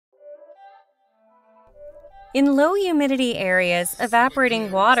In low-humidity areas,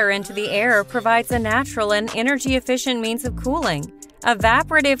 evaporating water into the air provides a natural and energy-efficient means of cooling.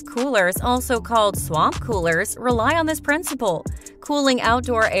 Evaporative coolers, also called swamp coolers, rely on this principle, cooling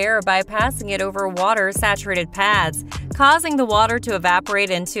outdoor air by passing it over water-saturated pads, causing the water to evaporate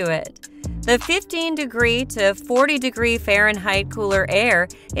into it. The 15-degree to 40-degree Fahrenheit cooler air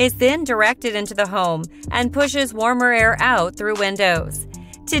is then directed into the home and pushes warmer air out through windows.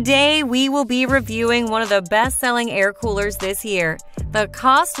 Today, we will be reviewing one of the best-selling air coolers this year, the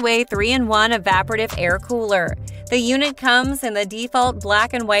CostWay 3-in-1 Evaporative Air Cooler. The unit comes in the default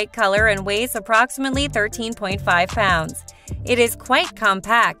black and white color and weighs approximately 13.5 pounds. It is quite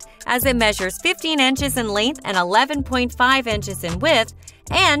compact, as it measures 15 inches in length and 11.5 inches in width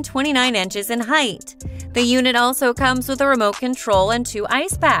and 29 inches in height. The unit also comes with a remote control and 2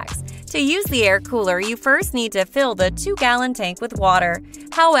 ice packs. To use the air cooler, you first need to fill the 2-gallon tank with water.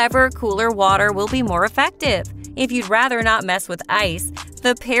 However, cooler water will be more effective. If you'd rather not mess with ice,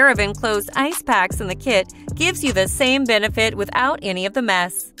 the pair of enclosed ice packs in the kit gives you the same benefit without any of the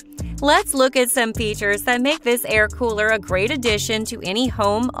mess. Let's look at some features that make this air cooler a great addition to any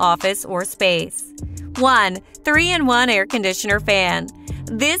home, office, or space. 1. 3-in-1 air conditioner fan.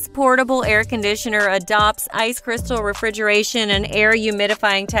 This portable air conditioner adopts ice crystal refrigeration and air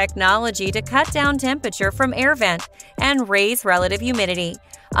humidifying technology to cut down temperature from air vent and raise relative humidity.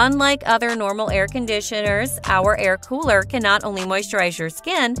 Unlike other normal air conditioners, our air cooler can not only moisturize your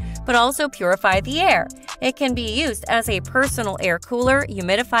skin, but also purify the air. It can be used as a personal air cooler,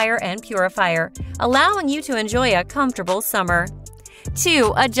 humidifier, and purifier, allowing you to enjoy a comfortable summer.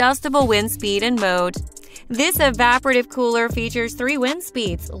 2. Adjustable wind speed and mode. This evaporative cooler features 3 wind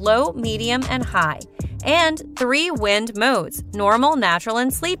speeds, low, medium, and high, and 3 wind modes, normal, natural,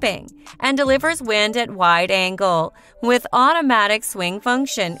 and sleeping, and delivers wind at wide angle. With automatic swing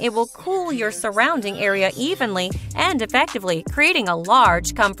function, it will cool your surrounding area evenly and effectively, creating a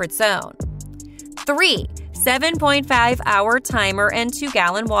large comfort zone. 3. 7.5-hour timer and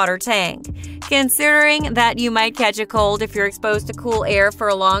 2-gallon water tank. Considering that you might catch a cold if you're exposed to cool air for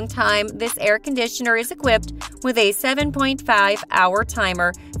a long time, this air conditioner is equipped with a 7.5-hour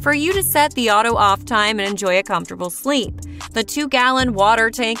timer for you to set the auto-off time and enjoy a comfortable sleep. The 2-gallon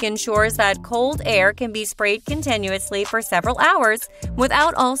water tank ensures that cold air can be sprayed continuously for several hours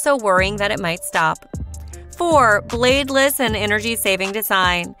without also worrying that it might stop. 4. Bladeless and energy-saving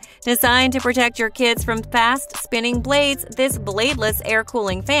design. Designed to protect your kids from fast spinning blades, this bladeless air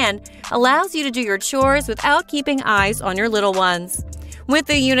cooling fan allows you to do your chores without keeping eyes on your little ones. With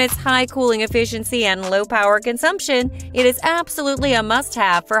the unit's high cooling efficiency and low power consumption, it is absolutely a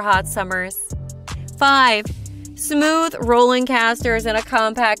must-have for hot summers. 5. Smooth rolling casters in a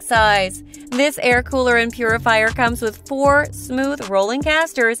compact size. This air cooler and purifier comes with 4 smooth rolling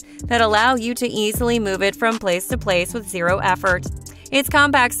casters that allow you to easily move it from place to place with 0 effort. Its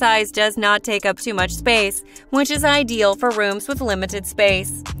compact size does not take up too much space, which is ideal for rooms with limited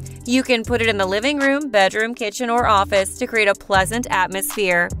space. You can put it in the living room, bedroom, kitchen, or office to create a pleasant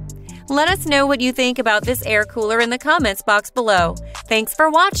atmosphere. Let us know what you think about this air cooler in the comments box below. Thanks for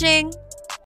watching!